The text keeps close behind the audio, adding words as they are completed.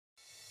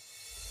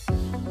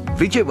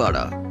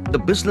Vijayawada, the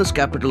business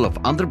capital of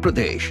Andhra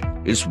Pradesh,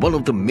 is one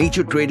of the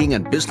major trading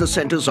and business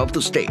centers of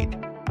the state.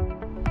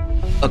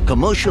 A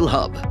commercial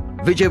hub,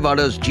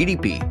 Vijayawada's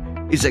GDP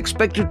is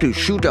expected to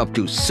shoot up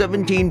to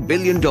 $17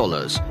 billion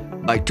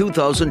by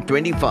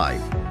 2025.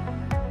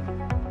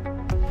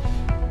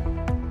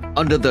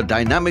 Under the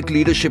dynamic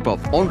leadership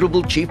of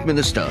Honorable Chief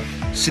Minister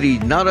Sri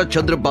Nara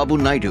Chandrababu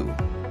Naidu,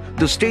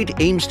 the state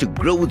aims to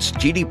grow its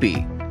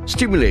GDP,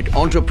 stimulate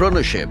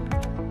entrepreneurship,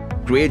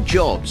 create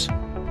jobs,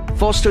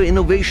 foster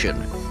innovation,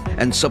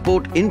 and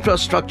support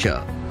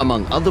infrastructure,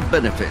 among other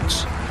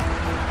benefits.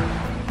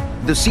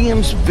 The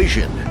CM's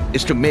vision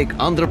is to make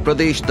Andhra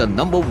Pradesh the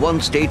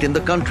 #1 state in the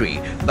country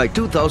by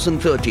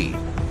 2030,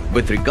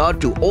 with regard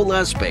to all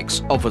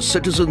aspects of a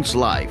citizen's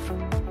life.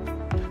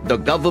 The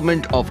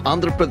government of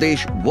Andhra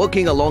Pradesh,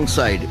 working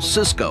alongside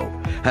Cisco,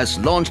 has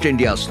launched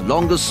India's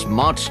longest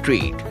smart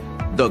street,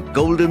 the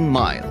Golden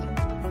Mile.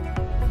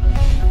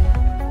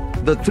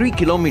 The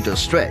 3-kilometer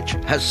stretch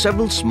has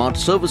several smart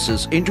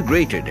services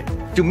integrated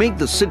to make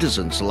the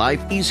citizens'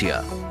 life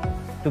easier.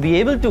 To be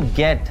able to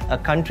get a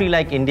country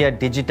like India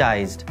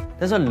digitized,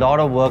 there's a lot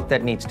of work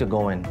that needs to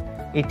go in.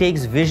 It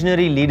takes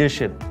visionary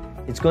leadership.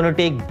 It's going to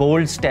take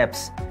bold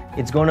steps.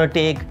 It's going to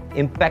take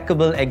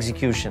impeccable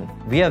execution.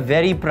 We are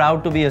very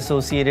proud to be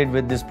associated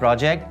with this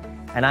project,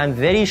 and I'm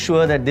very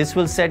sure that this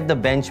will set the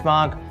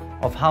benchmark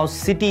of how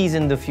cities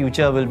in the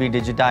future will be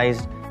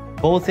digitized,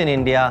 both in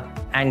India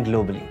and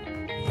globally.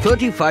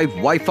 35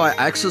 Wi-Fi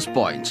access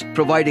points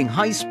providing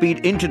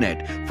high-speed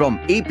internet from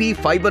AP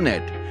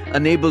FiberNet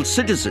enable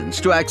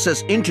citizens to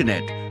access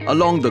internet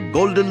along the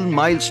Golden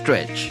Mile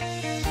stretch.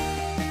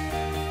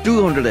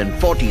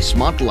 240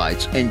 smart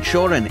lights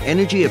ensure an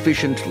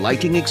energy-efficient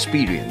lighting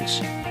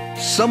experience.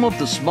 Some of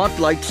the smart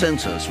light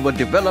sensors were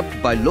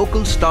developed by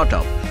local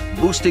startup,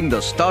 boosting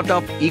the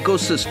startup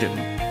ecosystem.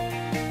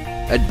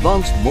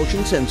 Advanced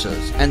motion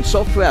sensors and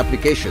software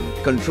application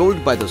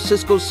controlled by the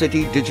Cisco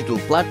City digital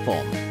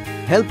platform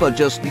help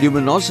adjust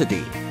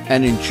luminosity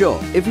and ensure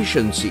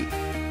efficiency.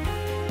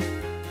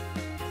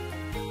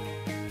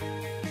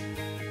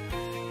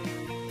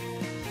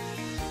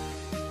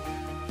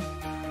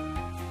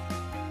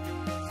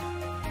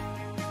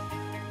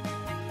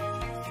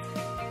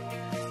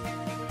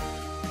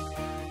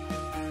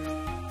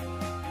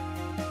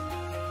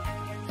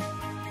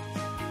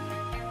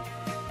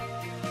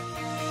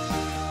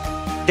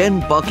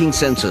 Ten parking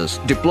sensors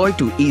deployed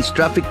to ease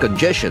traffic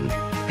congestion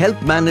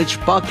help manage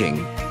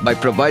parking by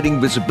providing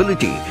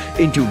visibility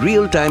into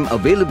real-time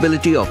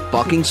availability of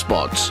parking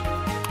spots.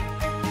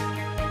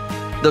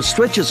 The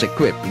stretch is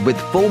equipped with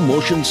 4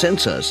 motion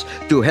sensors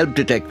to help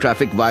detect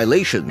traffic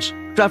violations,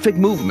 traffic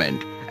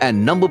movement,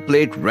 and number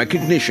plate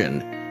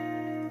recognition.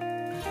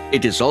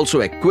 It is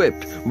also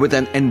equipped with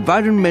an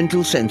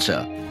environmental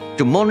sensor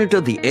to monitor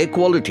the air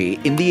quality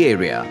in the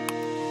area.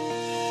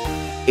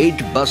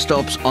 8 bus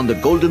stops on the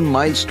Golden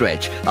Mile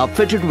stretch are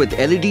fitted with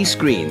LED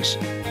screens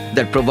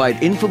that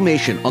provide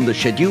information on the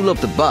schedule of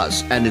the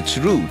bus and its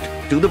route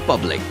to the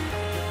public.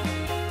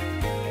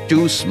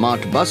 2 smart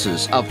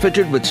buses are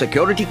fitted with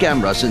security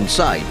cameras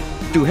inside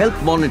to help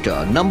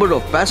monitor number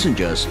of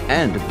passengers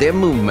and their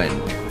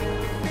movement.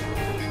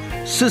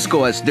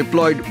 Cisco has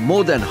deployed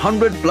more than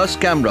 100+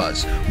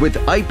 cameras with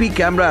IP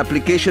camera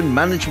application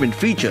management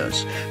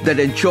features that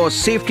ensure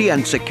safety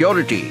and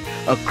security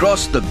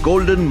across the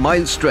Golden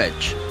Mile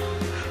stretch.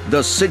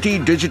 The city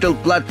digital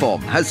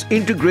platform has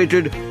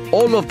integrated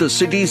all of the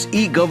city's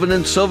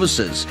e-governance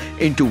services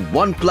into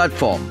one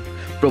platform,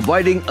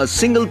 providing a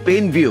single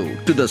pane view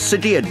to the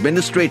city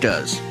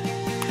administrators.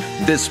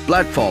 This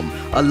platform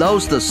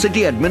allows the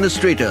city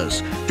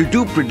administrators to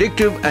do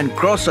predictive and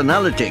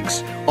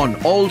cross-analytics on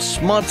all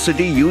smart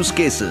city use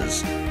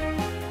cases.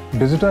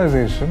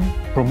 Digitization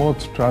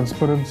promotes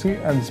transparency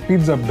and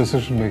speeds up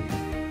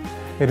decision-making.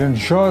 It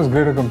ensures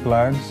greater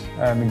compliance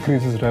and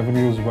increases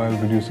revenues while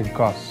reducing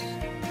costs.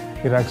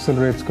 It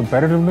accelerates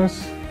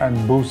competitiveness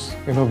and boosts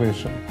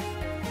innovation.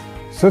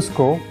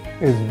 Cisco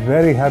is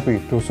very happy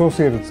to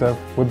associate itself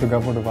with the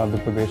government of Andhra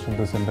Pradesh in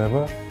this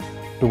endeavor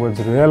towards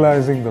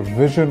realizing the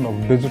vision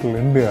of Digital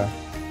India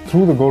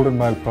through the Golden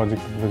Mile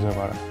project in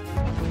Vijayawada.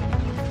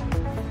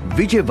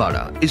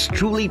 Vijayawada is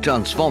truly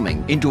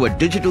transforming into a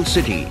digital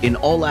city in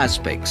all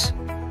aspects.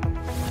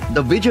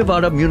 The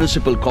Vijayawada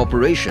Municipal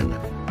Corporation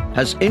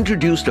has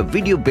introduced a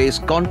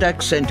video-based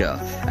contact center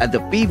at the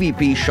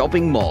PVP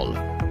shopping mall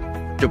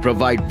to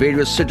provide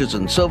various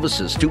citizen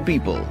services to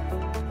people.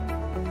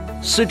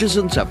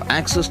 Citizens have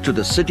access to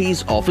the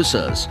city's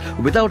officers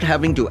without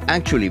having to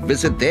actually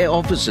visit their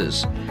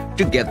offices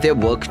to get their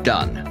work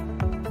done.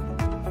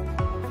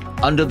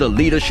 Under the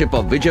leadership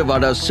of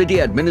Vijayawada's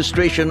city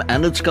administration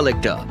and its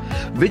collector,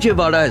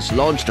 Vijayawada has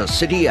launched a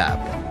city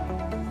app.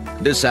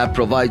 This app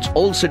provides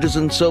all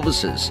citizen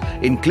services,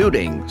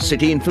 including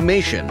city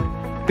information,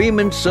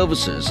 payment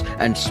services,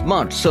 and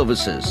smart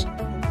services.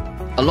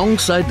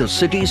 Alongside the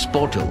city's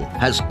portal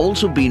has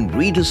also been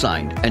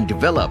redesigned and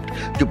developed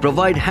to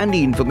provide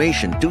handy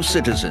information to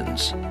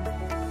citizens.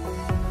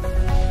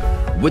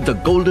 With the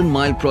Golden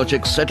Mile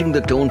project setting the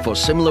tone for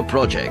similar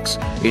projects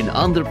in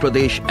Andhra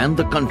Pradesh and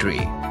the country,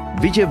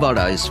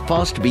 Vijayawada is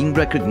fast being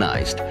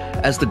recognized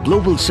as the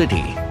global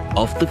city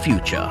of the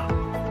future.